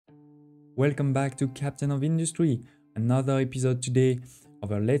Welcome back to Captain of Industry, another episode today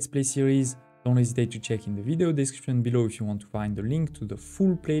of our Let's Play series. Don't hesitate to check in the video description below if you want to find the link to the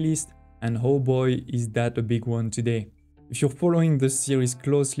full playlist, and oh boy is that a big one today. If you're following the series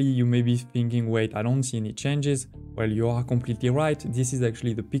closely, you may be thinking, wait, I don't see any changes. Well, you are completely right, this is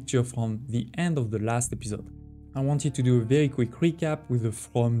actually the picture from the end of the last episode. I wanted to do a very quick recap with the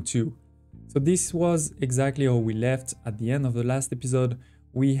from to. So this was exactly how we left at the end of the last episode.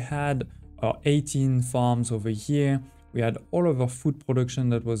 We had our 18 farms over here. We had all of our food production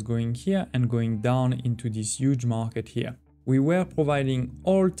that was going here and going down into this huge market here. We were providing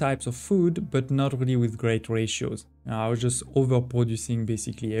all types of food, but not really with great ratios. I was just overproducing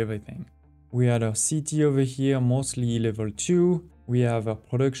basically everything. We had our city over here, mostly level 2. We have our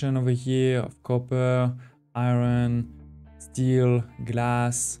production over here of copper, iron, steel,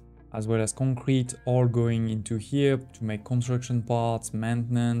 glass, as well as concrete, all going into here to make construction parts,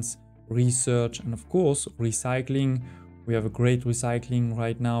 maintenance, research, and of course, recycling. We have a great recycling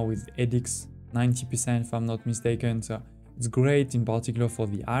right now with edicts, 90% if I'm not mistaken. So it's great in particular for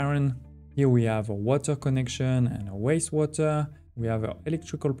the iron. Here we have a water connection and a wastewater. We have our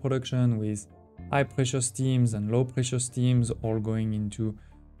electrical production with high pressure steams and low pressure steams all going into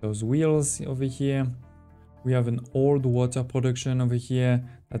those wheels over here. We have an old water production over here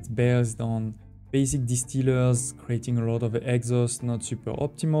that's based on basic distillers, creating a lot of exhaust, not super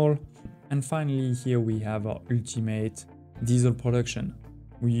optimal. And finally, here we have our ultimate diesel production.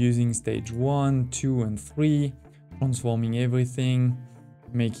 We're using stage 1, 2, and 3, transforming everything,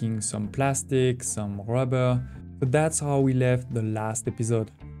 making some plastic, some rubber. So that's how we left the last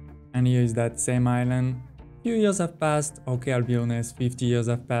episode. And here is that same island. Few years have passed. Okay, I'll be honest, 50 years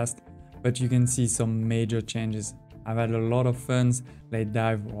have passed. But you can see some major changes. I've had a lot of fun. Let's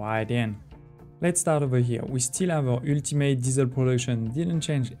dive right in. Let's start over here. We still have our ultimate diesel production. Didn't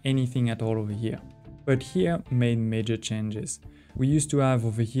change anything at all over here. But here made major changes. We used to have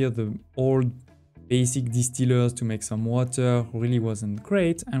over here the old basic distillers to make some water. Really wasn't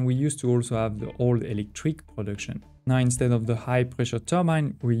great. And we used to also have the old electric production. Now instead of the high pressure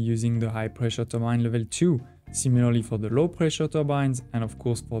turbine, we're using the high pressure turbine level 2. Similarly for the low pressure turbines and of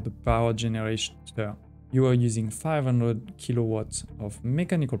course for the power generation. You are using 500 kilowatts of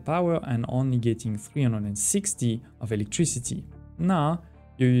mechanical power and only getting 360 of electricity. Now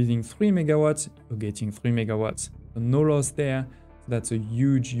you're using 3 megawatts, you're getting 3 megawatts. So no loss there. So that's a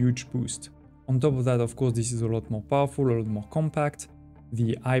huge boost. On top of that, of course, this is a lot more powerful, a lot more compact.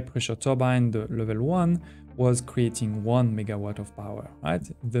 The high pressure turbine, the level 1, was creating 1 megawatt of power, right?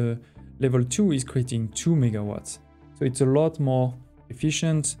 The level 2 is creating 2 megawatts. So it's a lot more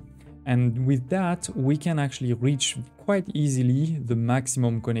efficient. And with that, we can actually reach quite easily the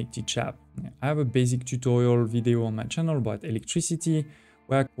maximum connected shaft. I have a basic tutorial video on my channel about electricity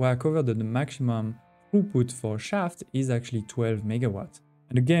where I covered that the maximum throughput for a shaft is actually 12 megawatts.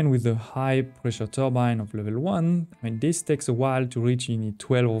 And again, with the high pressure turbine of level 1, I mean, this takes a while to reach. You need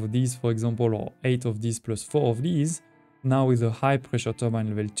 12 of these, for example, or 8 of these plus 4 of these. Now with the high pressure turbine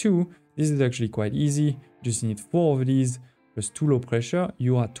level 2, this is actually quite easy. You just need 4 of these plus 2 low pressure,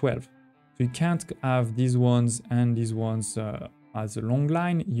 you are 12. So you can't have these ones and these ones as a long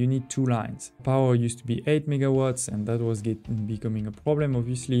line, you need 2 lines. Power used to be 8 megawatts and that was becoming a problem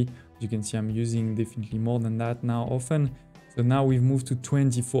obviously. As you can see, I'm using definitely more than that now often. So now we've moved to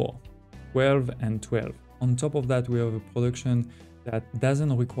 24, 12 and 12. On top of that, we have a production that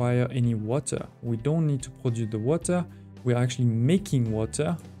doesn't require any water. We don't need to produce the water. We're actually making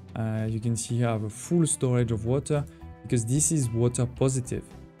water. You can see here I have a full storage of water because this is water positive.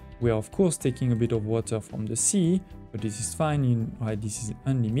 We are of course taking a bit of water from the sea, but this is fine, right? This is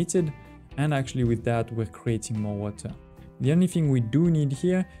unlimited. And actually with that, we're creating more water. The only thing we do need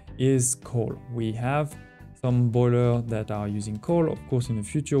here is coal. We have some boilers that are using coal. Of course, in the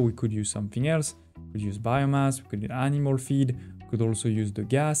future, we could use something else. We could use biomass, we could use animal feed, we could also use the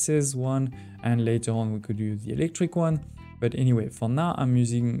gases one, and later on we could use the electric one. But anyway, for now, I'm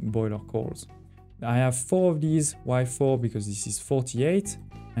using boiler coals. I have 4 of these. Why 4? Because this is 48,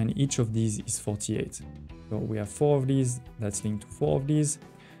 and each of these is 48. So we have 4 of these, that's linked to 4 of these.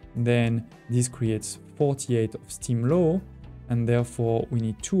 Then this creates 48 of steam law, and therefore we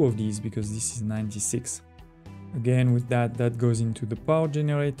need 2 of these because this is 96. Again, with that goes into the power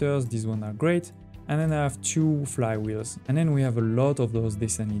generators. These ones are great. And then I have 2 flywheels. And then we have a lot of those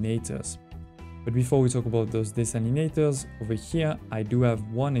desalinators. But before we talk about those desalinators, over here, I do have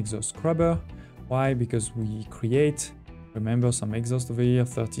 1 exhaust scrubber. Why? Because we create, remember, some exhaust over here,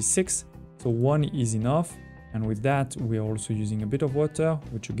 36. So 1 is enough. And with that, we are also using a bit of water,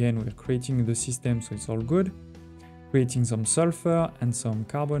 which again, we're creating the system, so it's all good. creating some sulfur and some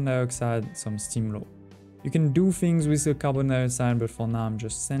carbon dioxide, some steam low. You can do things with the carbon dioxide, but for now I'm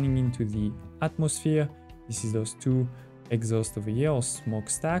just sending into the atmosphere. This is those two exhausts over here, or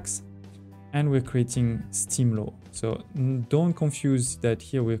smokestacks, and we're creating steam low. So don't confuse that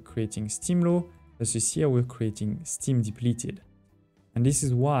here we're creating steam low versus here we're creating steam depleted. And this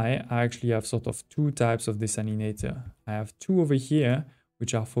is why I actually have sort of two types of desalinator. I have two over here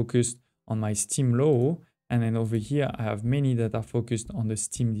which are focused on my steam low, and then over here I have many that are focused on the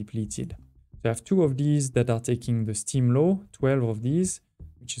steam depleted. So I have two of these that are taking the steam low, 12 of these,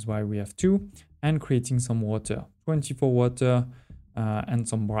 which is why we have two, and creating some water, 24 water and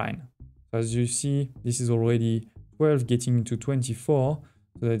some brine. So as you see, this is already 12 getting into 24,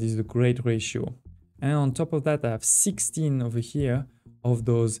 so that is a great ratio. And on top of that, I have 16 over here of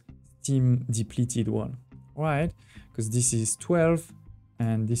those steam depleted one, right? Because this is 12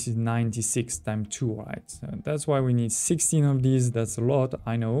 and this is 96 times 2, right? So that's why we need 16 of these. That's a lot,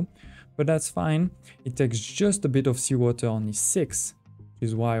 I know. But that's fine. It takes just a bit of seawater, only 6, which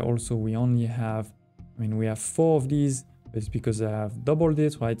is why also we only have, we have 4 of these, but it's because I have doubled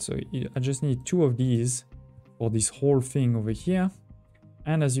it, right? So I just need 2 of these for this whole thing over here.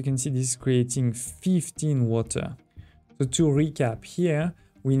 And as you can see, this is creating 15 water. So to recap here,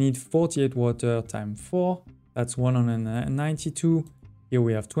 we need 48 water times 4. That's 192. Here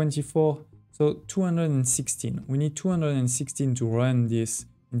we have 24. So 216. We need 216 to run this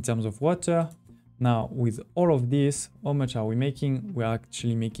in terms of water. Now with all of this, how much are we making? We're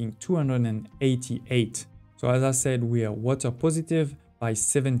actually making 288. So as I said, we are water positive by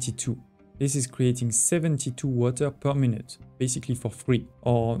 72. This is creating 72 water per minute, basically for free.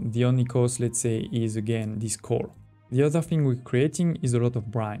 Or the only cost, let's say, is again this coal. The other thing we're creating is a lot of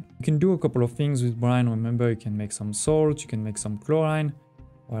brine. You can do a couple of things with brine. Remember, you can make some salt, you can make some chlorine.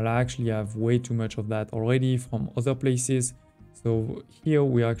 Well, I actually have way too much of that already from other places. So here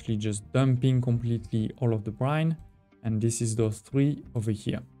we're actually just dumping completely all of the brine, and this is those 3 over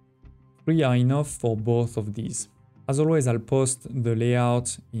here. 3 are enough for both of these. As always, I'll post the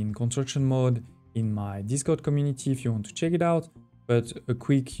layout in construction mode in my Discord community if you want to check it out. But a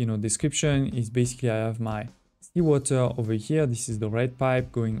quick, description is basically I have my seawater over here. This is the red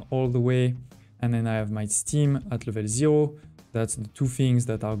pipe going all the way, and then I have my steam at level 0. That's the 2 things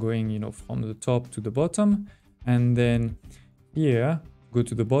that are going, from the top to the bottom, and then here, go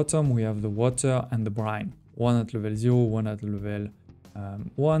to the bottom, we have the water and the brine. 1 at level 0, 1 at level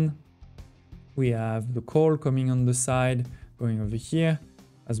 1. We have the coal coming on the side, going over here.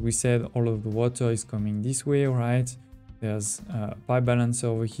 As we said, all of the water is coming this way, right? There's a pipe balancer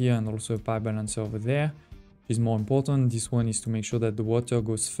over here and also a pipe balancer over there, which is more important. This one is to make sure that the water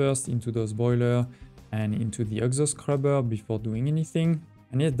goes first into those boilers and into the exhaust scrubber before doing anything.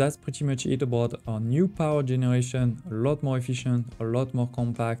 And yes, that's pretty much it about our new power generation. A lot more efficient, a lot more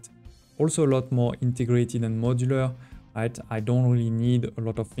compact, also a lot more integrated and modular, right? I don't really need a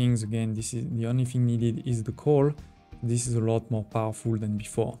lot of things. Again, this is the only thing needed is the coal. This is a lot more powerful than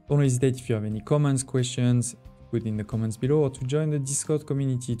before. Don't hesitate if you have any comments, questions, put in the comments below, or to join the Discord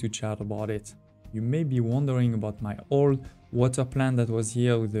community to chat about it. You may be wondering about my old water plant that was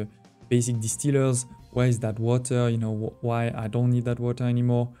here with the basic distillers. Where is that water? Why I don't need that water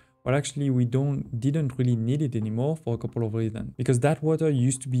anymore? Well, actually, we didn't really need it anymore for a couple of reasons. Because that water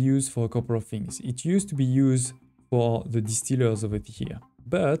used to be used for a couple of things. It used to be used for the distillers over here.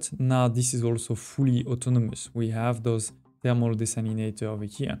 But now this is also fully autonomous. We have those thermal desalinator over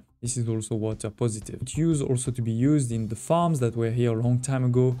here. This is also water positive. It used also to be used in the farms that were here a long time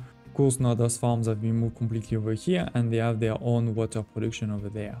ago. Of course, now those farms have been moved completely over here and they have their own water production over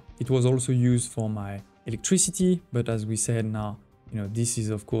there. It was also used for my electricity, but as we said now, this is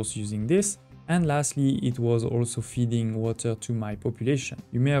of course using this. And lastly, it was also feeding water to my population.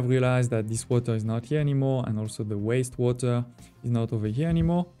 You may have realized that this water is not here anymore, and also the wastewater is not over here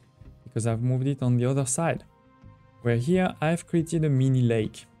anymore because I've moved it on the other side. Where here I've created a mini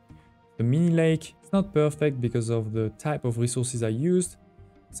lake. The mini lake is not perfect because of the type of resources I used.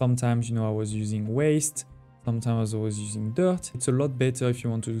 Sometimes, I was using waste, sometimes I was using dirt. It's a lot better if you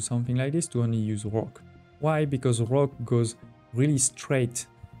want to do something like this to only use rock. Why? Because rock goes really straight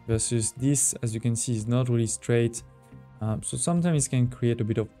versus this, as you can see, is not really straight. So sometimes it can create a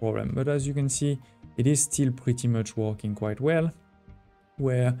bit of problem, but as you can see, it is still pretty much working quite well.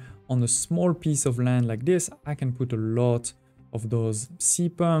 Where on a small piece of land like this, I can put a lot of those sea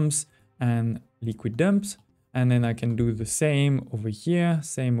pumps and liquid dumps. And then I can do the same over here,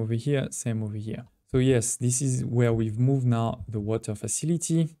 same over here, same over here. So yes, this is where we've moved now the water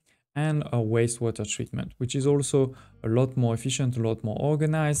facility and our wastewater treatment, which is also a lot more efficient, a lot more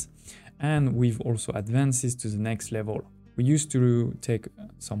organized. And we've also advanced this to the next level. We used to take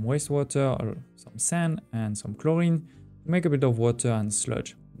some wastewater or some sand and some chlorine to make a bit of water and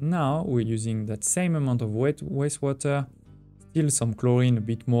sludge. Now we're using that same amount of wastewater, still some chlorine, a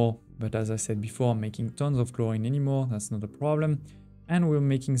bit more, but as I said before, I'm making tons of chlorine anymore, that's not a problem. And we're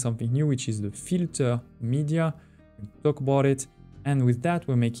making something new, which is the filter media. We'll talk about it. And with that,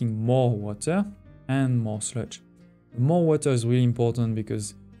 we're making more water and more sludge. More water is really important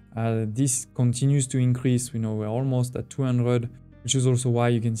because this continues to increase. We know we're almost at 200, which is also why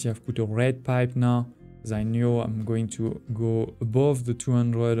you can see I've put a red pipe now, because I know I'm going to go above the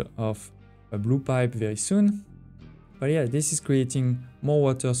 200 of a blue pipe very soon. But yeah, this is creating more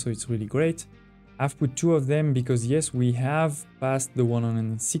water, so it's really great. I've put 2 of them because yes, we have passed the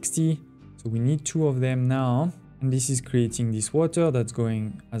 160, so we need 2 of them now. And this is creating this water that's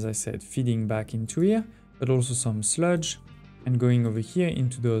going, as I said, feeding back into here, but also some sludge and going over here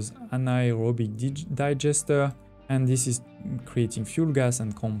into those anaerobic digester. And this is creating fuel gas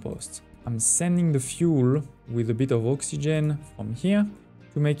and compost. I'm sending the fuel with a bit of oxygen from here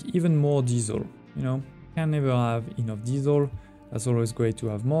to make even more diesel. You know, can never have enough diesel. That's always great to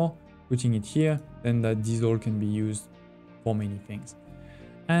have more. Putting it here, then that diesel can be used for many things.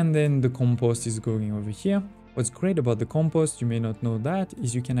 And then the compost is going over here. What's great about the compost, you may not know that,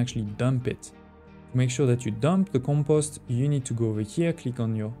 is you can actually dump it. To make sure that you dump the compost, you need to go over here, click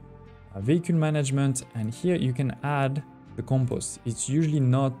on your vehicle management, and here you can add the compost. It's usually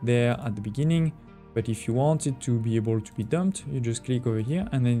not there at the beginning, but if you want it to be able to be dumped, you just click over here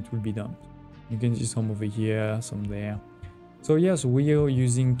and then it will be dumped. You can see some over here, some there. So yes, we are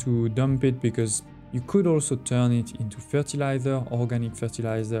using to dump it because you could also turn it into fertilizer, organic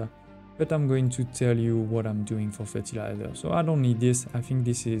fertilizer, but I'm going to tell you what I'm doing for fertilizer. So I don't need this. I think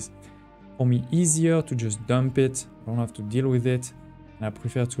this is for me easier to just dump it. I don't have to deal with it. And I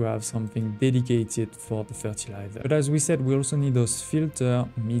prefer to have something dedicated for the fertilizer. But as we said, we also need those filter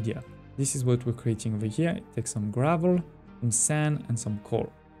media. This is what we're creating over here. It takes some gravel, some sand, and some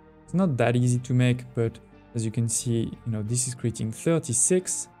coal. It's not that easy to make, but as you can see, you know, this is creating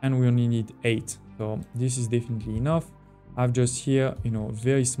 36 and we only need 8. So this is definitely enough. I've just here, you know, a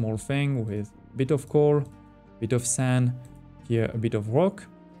very small thing with a bit of coal, a bit of sand, here a bit of rock,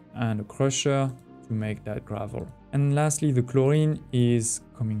 and a crusher to make that gravel. And lastly, the chlorine is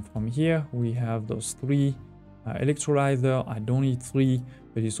coming from here. We have those 3 electrolyzer. I don't need 3,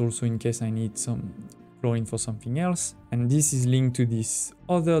 but it's also in case I need some chlorine for something else. And this is linked to this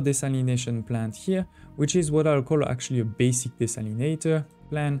other desalination plant here, which is what I'll call actually a basic desalinator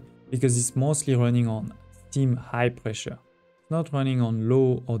plant, because it's mostly running on steam high pressure. It's not running on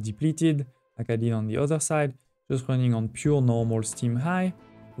low or depleted like I did on the other side, just running on pure normal steam high.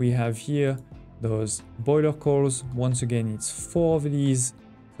 We have here those boiler coils. Once again, it's 4 of these.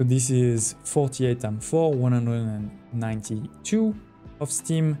 So this is 48 times 4, 192 of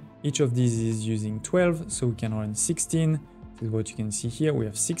steam. Each of these is using 12, so we can run 16. This is what you can see here. We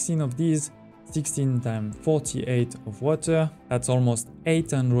have 16 of these, 16 times 48 of water. That's almost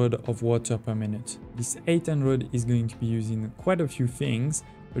 800 of water per minute. This 800 is going to be using quite a few things,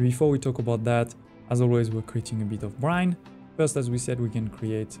 but before we talk about that, as always, we're creating a bit of brine. First, as we said, we can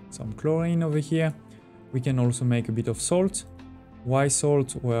create some chlorine over here. We can also make a bit of salt. Why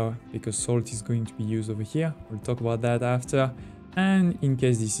salt? Well, because salt is going to be used over here. We'll talk about that after. And in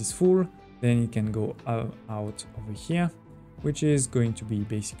case this is full, then it can go out over here, which is going to be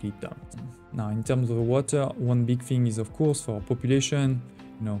basically dumped. Now, in terms of the water, one big thing is, of course, for our population,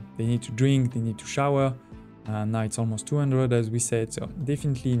 you know, they need to drink, they need to shower. Now it's almost 200, as we said, so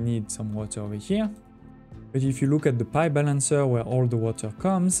definitely need some water over here. But if you look at the pipe balancer where all the water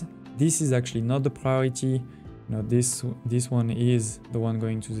comes, this is actually not the priority. You know, this one is the one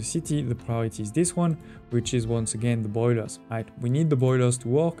going to the city. The priority is this one, which is once again the boilers, right? We need the boilers to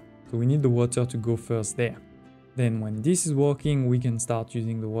work, so we need the water to go first there. Then when this is working, we can start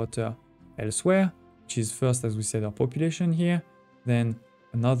using the water elsewhere, which is first, as we said, our population here. Then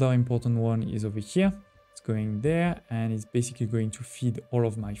another important one is over here. It's going there and it's basically going to feed all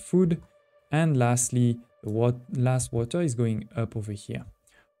of my food. And lastly, the last water is going up over here.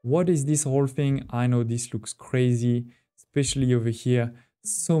 What is this whole thing? I know this looks crazy, especially over here.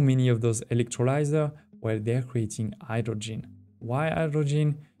 So many of those electrolyzers, well, they're creating hydrogen. Why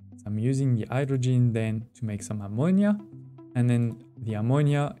hydrogen? I'm using the hydrogen then to make some ammonia, and then the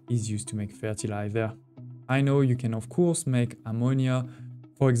ammonia is used to make fertilizer. I know you can of course make ammonia.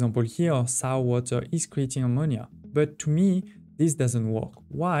 For example, here sour water is creating ammonia, but to me this doesn't work.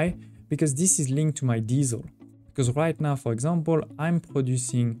 Why? Because this is linked to my diesel. Because right now, for example, I'm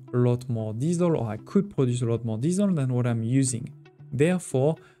producing a lot more diesel, or I could produce a lot more diesel than what I'm using.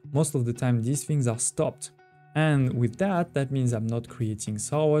 Therefore, most of the time these things are stopped. And with that, that means I'm not creating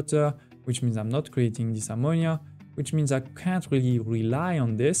sour water, which means I'm not creating this ammonia, which means I can't really rely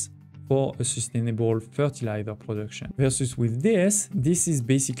on this for a sustainable fertilizer production. Versus with this is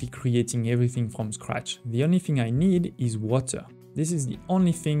basically creating everything from scratch. The only thing I need is water. This is the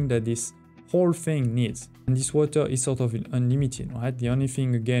only thing that this whole thing needs. And this water is sort of unlimited, right? The only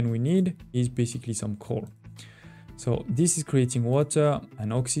thing again we need is basically some coal. So this is creating water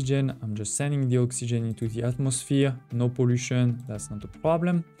and oxygen. I'm just sending the oxygen into the atmosphere. No pollution, that's not a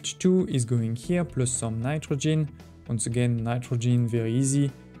problem. H2 is going here plus some nitrogen. Once again, nitrogen, very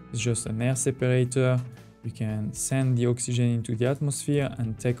easy. It's just an air separator. You can send the oxygen into the atmosphere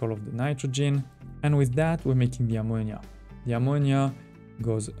and take all of the nitrogen. And with that, we're making the ammonia. The ammonia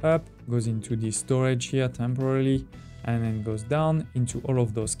goes up, goes into the storage here temporarily, and then goes down into all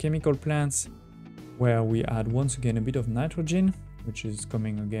of those chemical plants, where we add once again a bit of nitrogen, which is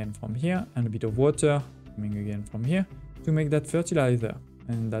coming again from here, and a bit of water coming again from here to make that fertilizer.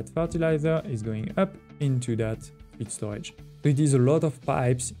 And that fertilizer is going up into that feed storage. So it is a lot of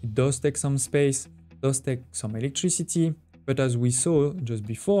pipes, it does take some space, it does take some electricity, but as we saw just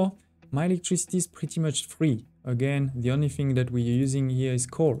before, my electricity is pretty much free. Again, the only thing that we're using here is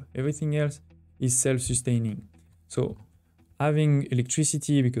coal. Everything else is self-sustaining. So having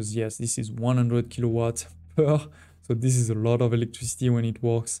electricity, because yes, this is 100 kilowatts per, so this is a lot of electricity when it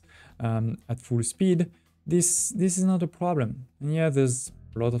works at full speed. This is not a problem. And yeah, there's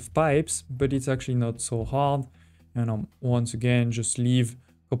a lot of pipes, but it's actually not so hard. And once again, just leave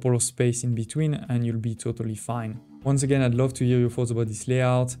a couple of space in between and you'll be totally fine. Once again, I'd love to hear your thoughts about this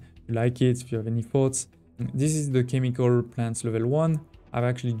layout. If you like it, if you have any thoughts. This is the chemical plants level 1. I've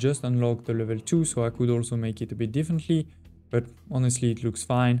actually just unlocked the level 2, so I could also make it a bit differently. But honestly, it looks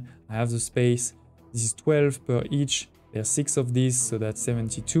fine. I have the space. This is 12 per each. There are 6 of these, so that's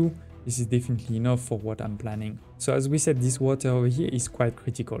 72. This is definitely enough for what I'm planning. So as we said, this water over here is quite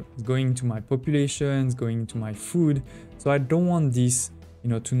critical. It's going into my population, it's going into my food. So I don't want this,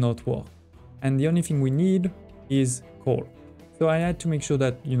 to not work. And the only thing we need is coal. So I had to make sure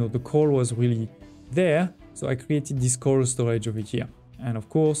that, the coal was really there. So I created this coal storage over here. And of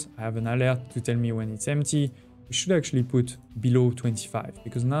course, I have an alert to tell me when it's empty. We should actually put below 25,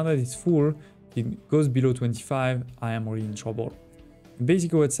 because now that it's full, if it goes below 25, I am really in trouble.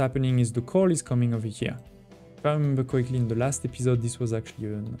 Basically what's happening is the coal is coming over here. If I remember correctly, in the last episode, this was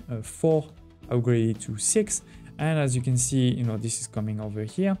actually a 4, upgraded to 6. And as you can see, this is coming over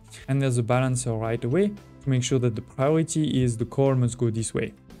here. And there's a balancer right away to make sure that the priority is the coal must go this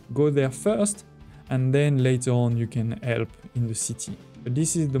way. Go there first, and then later on you can help in the city. But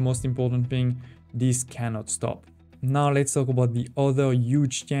this is the most important thing. This cannot stop. Now let's talk about the other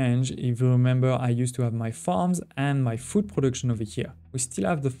huge change. If you remember, I used to have my farms and my food production over here. We still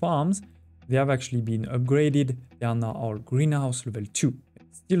have the farms. They have actually been upgraded. They are now all greenhouse level 2.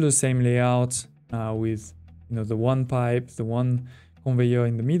 Still the same layout with the one pipe, the one conveyor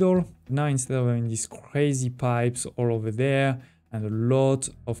in the middle. Now instead of having these crazy pipes all over there and a lot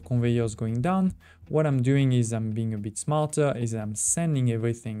of conveyors going down, what I'm doing is I'm being a bit smarter, is I'm sending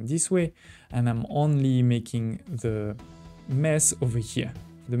everything this way, and I'm only making the mess over here.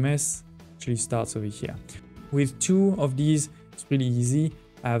 The mess actually starts over here. With 2 of these, it's really easy.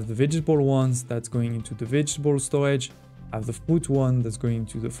 I have the vegetable ones that's going into the vegetable storage. I have the fruit one that's going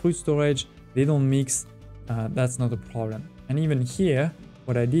into the fruit storage. They don't mix, that's not a problem. And even here,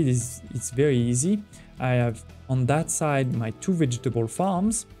 what I did is it's very easy. I have on that side my 2 vegetable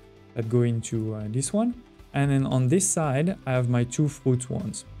farms that go into this one, and then on this side I have my 2 fruit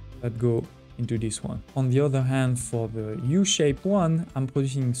ones that go into this one. On the other hand, for the U-shaped one, I'm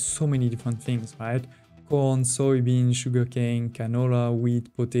producing so many different things, right? Corn, soybean, sugarcane, canola,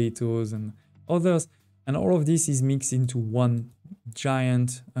 wheat, potatoes, and others, and all of this is mixed into one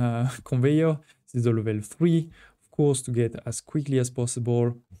giant conveyor. This is the level 3, of course, to get as quickly as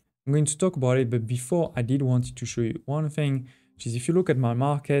possible. I'm going to talk about it, but before I did want to show you one thing, which is if you look at my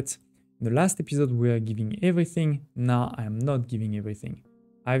market, in the last episode we were giving everything. Now I am not giving everything.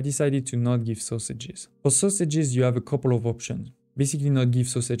 I've decided to not give sausages. For sausages, you have a couple of options. Basically not give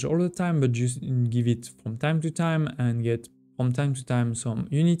sausage all the time, but just give it from time to time and get from time to time some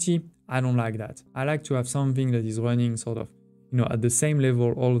unity. I don't like that. I like to have something that is running sort of, at the same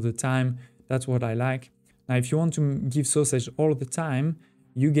level all the time. That's what I like. Now, if you want to give sausage all the time,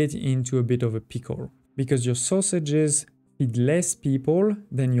 you get into a bit of a pickle because your sausages feed less people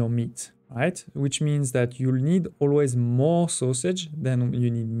than your meat, right? Which means that you'll need always more sausage than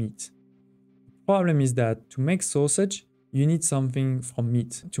you need meat. The problem is that to make sausage, you need something from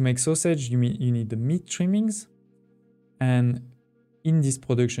meat. To make sausage, you need the meat trimmings, and in this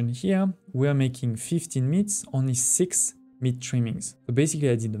production here, we're making 15 meats, only 6 meat trimmings. So basically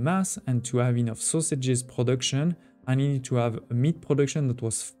I did the math, and to have enough sausages production, I needed to have a meat production that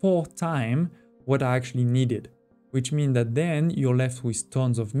was 4 times what I actually needed, which means that then you're left with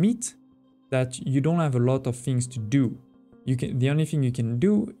tons of meat that you don't have a lot of things to do. The only thing you can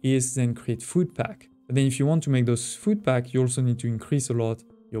do is then create food pack. But then if you want to make those food pack, you also need to increase a lot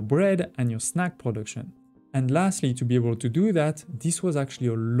your bread and your snack production. And lastly, to be able to do that, this was actually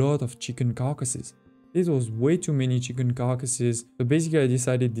a lot of chicken carcasses. This was way too many chicken carcasses. So basically I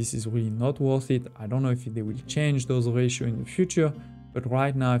decided this is really not worth it. I don't know if they will change those ratios in the future, but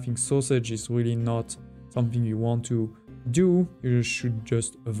right now I think sausage is really not something you want to do. You should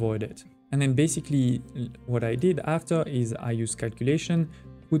just avoid it. And then basically what I did after is I used calculation,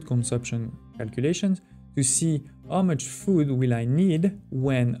 food consumption calculations, to see how much food will I need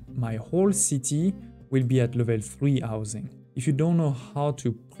when my whole city will be at level 3 housing. If you don't know how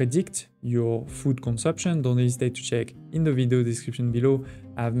to predict your food consumption, don't hesitate to check in the video description below.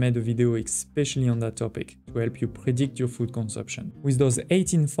 I've made a video especially on that topic to help you predict your food consumption. With those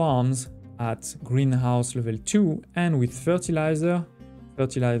 18 farms at greenhouse level 2 and with fertilizer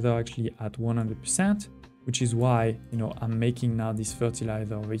actually at 100%, which is why, I'm making now this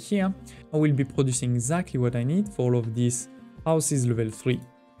fertilizer over here, I will be producing exactly what I need for all of these houses level 3.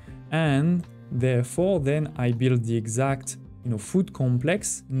 And therefore, then I build the exact, food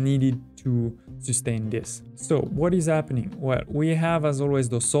complex needed to sustain this. So what is happening? Well, we have, as always,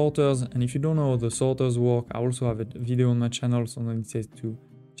 the sorters. And if you don't know how the sorters work, I also have a video on my channel, so don't hesitate to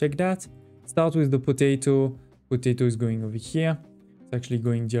check that. Start with the potato. Potato is going over here. It's actually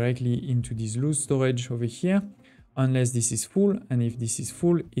going directly into this loose storage over here, unless this is full. And if this is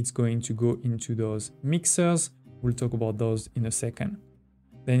full, it's going to go into those mixers. We'll talk about those in a second.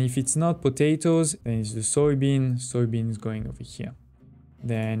 Then if it's not potatoes, then it's the soybean. Soybean is going over here.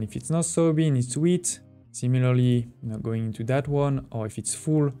 Then if it's not soybean, it's wheat. Similarly, going into that one, or if it's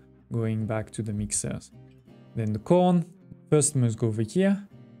full, going back to the mixers. Then the corn, first must go over here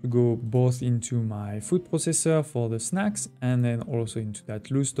to go both into my food processor for the snacks and then also into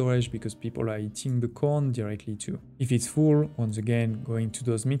that loose storage because people are eating the corn directly too. If it's full, once again, going to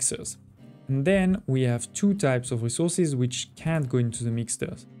those mixers. And then we have 2 types of resources which can't go into the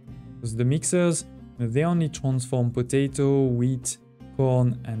mixers. Because the mixers, they only transform potato, wheat,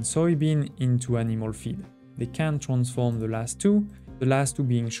 corn, and soybean into animal feed. They can't transform the last 2. The last 2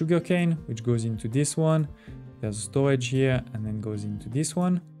 being sugarcane, which goes into this one. There's storage here and then goes into this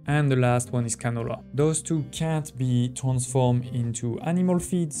one. And the last one is canola. Those 2 can't be transformed into animal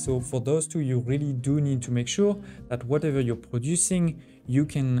feed. So for those 2, you really do need to make sure that whatever you're producing, you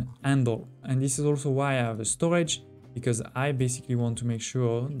can handle. And this is also why I have a storage, because I basically want to make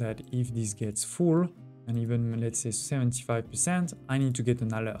sure that if this gets full, and even let's say 75%, I need to get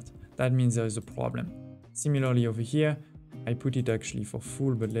an alert. That means there is a problem. Similarly over here, I put it actually for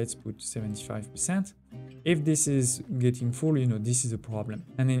full, but let's put 75%. If this is getting full, this is a problem.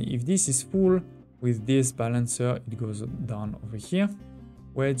 And then if this is full, with this balancer, it goes down over here,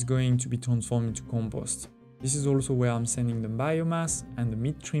 where it's going to be transformed into compost. This is also where I'm sending the biomass and the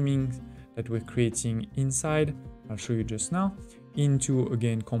meat trimmings that we're creating inside, I'll show you just now, into,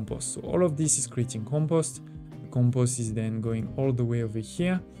 again, compost. So all of this is creating compost. The compost is then going all the way over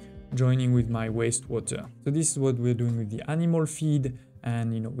here, joining with my wastewater. So this is what we're doing with the animal feed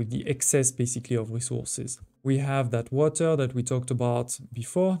and, with the excess basically of resources. We have that water that we talked about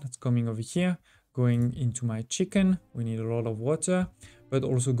before that's coming over here, going into my chicken. We need a lot of water, but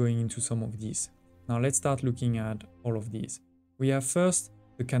also going into some of these. Now let's start looking at all of these. We have first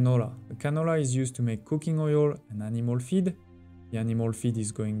the canola. The canola is used to make cooking oil and animal feed. The animal feed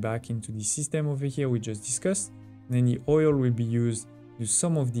is going back into the system over here we just discussed. And then the oil will be used to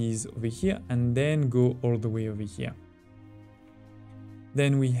some of these over here and then go all the way over here.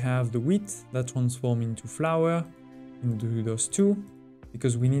 Then we have the wheat that transforms into flour, into those 2,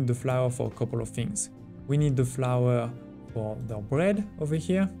 because we need the flour for a couple of things. We need the flour for the bread over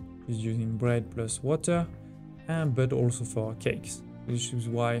here, which is using bread plus water, but also for our cakes. This is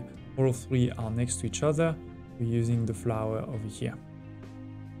why all 3 are next to each other. We're using the flour over here.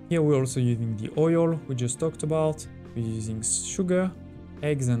 Here we're also using the oil we just talked about. We're using sugar,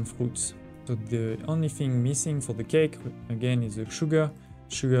 eggs, and fruits. So the only thing missing for the cake, again, is the sugar.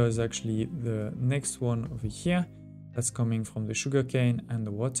 Sugar is actually the next one over here. That's coming from the sugar cane and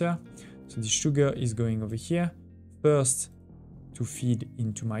the water. So the sugar is going over here first to feed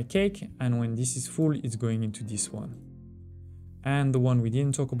into my cake. And when this is full, it's going into this one. And the one we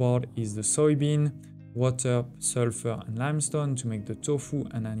didn't talk about is the soybean. water, sulfur and limestone to make the tofu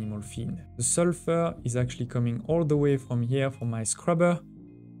and animal feed. The sulfur is actually coming all the way from here from my scrubber.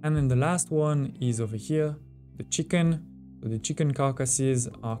 And then the last one is over here, the chicken. So the chicken carcasses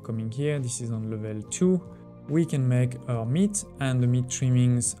are coming here. This is on level 2. We can make our meat, and the meat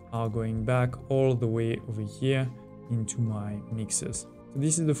trimmings are going back all the way over here into my mixers. So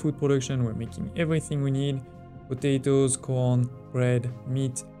this is the food production. We're making everything we need: potatoes, corn, bread,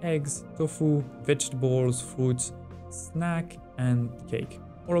 meat, eggs, tofu, vegetables, fruits, snack, and cake.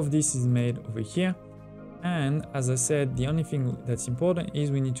 All of this is made over here. And as I said, the only thing that's important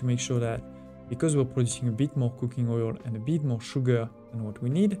is we need to make sure that because we're producing a bit more cooking oil and a bit more sugar than what we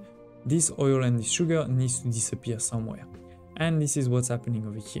need, this oil and this sugar needs to disappear somewhere. And this is what's happening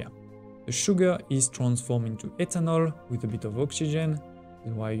over here. The sugar is transformed into ethanol with a bit of oxygen.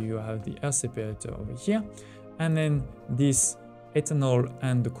 This is why you have the air separator over here. And then this ethanol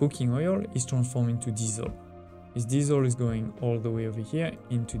and the cooking oil is transformed into diesel. This diesel is going all the way over here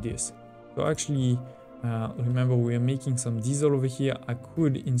into this. So actually, remember we are making some diesel over here. I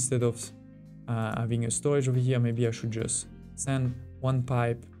could, instead of having a storage over here, maybe I should just send one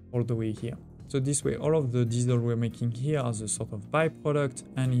pipe all the way here. So this way, all of the diesel we're making here as a sort of byproduct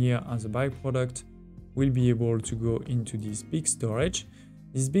and here as a byproduct will be able to go into this big storage.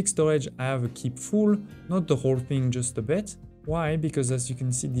 This big storage, I have a keep full, not the whole thing, just a bit. Why? Because as you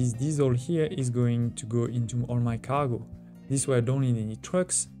can see, this diesel here is going to go into all my cargo. This way I don't need any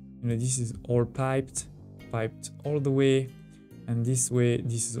trucks. You know, this is all piped all the way. And this way,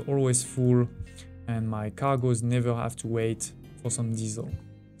 this is always full and my cargoes never have to wait for some diesel.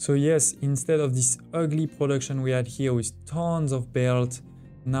 So yes, instead of this ugly production we had here with tons of belts,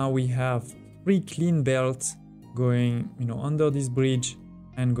 now we have 3 clean belts going, you know, under this bridge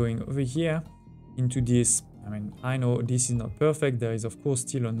and going over here into this. I mean, I know this is not perfect. There is of course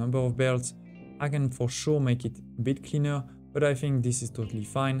still a number of belts. I can for sure make it a bit cleaner, but I think this is totally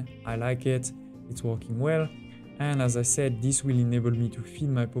fine. I like it. It's working well. And as I said, this will enable me to feed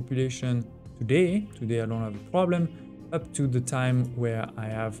my population today. Today I don't have a problem, up to the time where I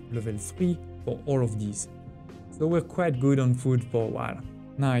have level 3 for all of these. So we're quite good on food for a while.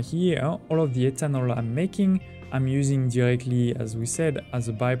 Now here, all of the ethanol I'm making, I'm using directly, as we said, as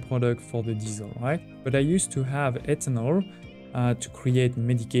a byproduct for the diesel, right? But I used to have ethanol to create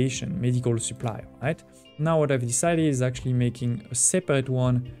medical supply, right? Now what I've decided is actually making a separate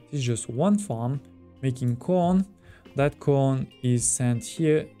one. This is just one farm making corn. That corn is sent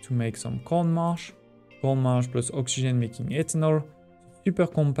here to make some corn mash plus oxygen making ethanol. Super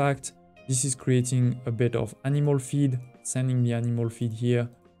compact. This is creating a bit of animal feed, sending the animal feed here.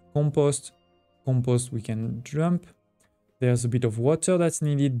 Compost we can dump. There's a bit of water that's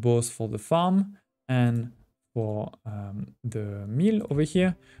needed both for the farm and for the mill over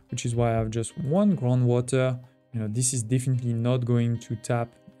here, which is why I have just one groundwater. You know, this is definitely not going to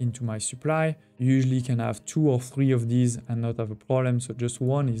tap into my supply. You usually can have 2 or 3 of these and not have a problem. So just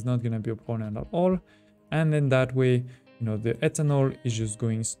one is not going to be a problem at all. And then that way, you know, the ethanol is just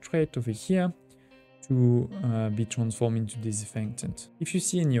going straight over here to be transformed into disinfectant. If you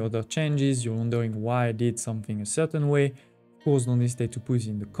see any other changes, you're wondering why I did something a certain way, of course don't hesitate to put it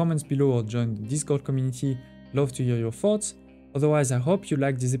in the comments below or join the Discord community. Love to hear your thoughts. Otherwise, I hope you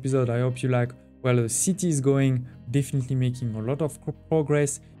liked this episode. I hope you like where the city is going, definitely making a lot of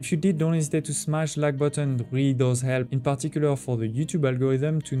progress. If you did, don't hesitate to smash the like button. It really does help, in particular for the YouTube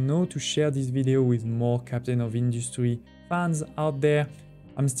algorithm to know to share this video with more Captain of Industry fans out there.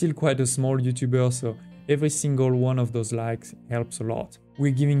 I'm still quite a small YouTuber, so every single one of those likes helps a lot.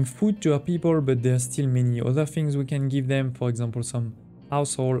 We're giving food to our people, but there's still many other things we can give them. For example, some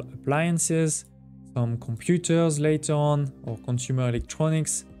household appliances, some computers later on, or consumer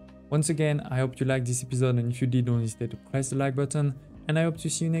electronics. Once again, I hope you liked this episode, and if you did, don't hesitate to press the like button, and I hope to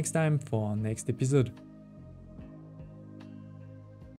see you next time for our next episode.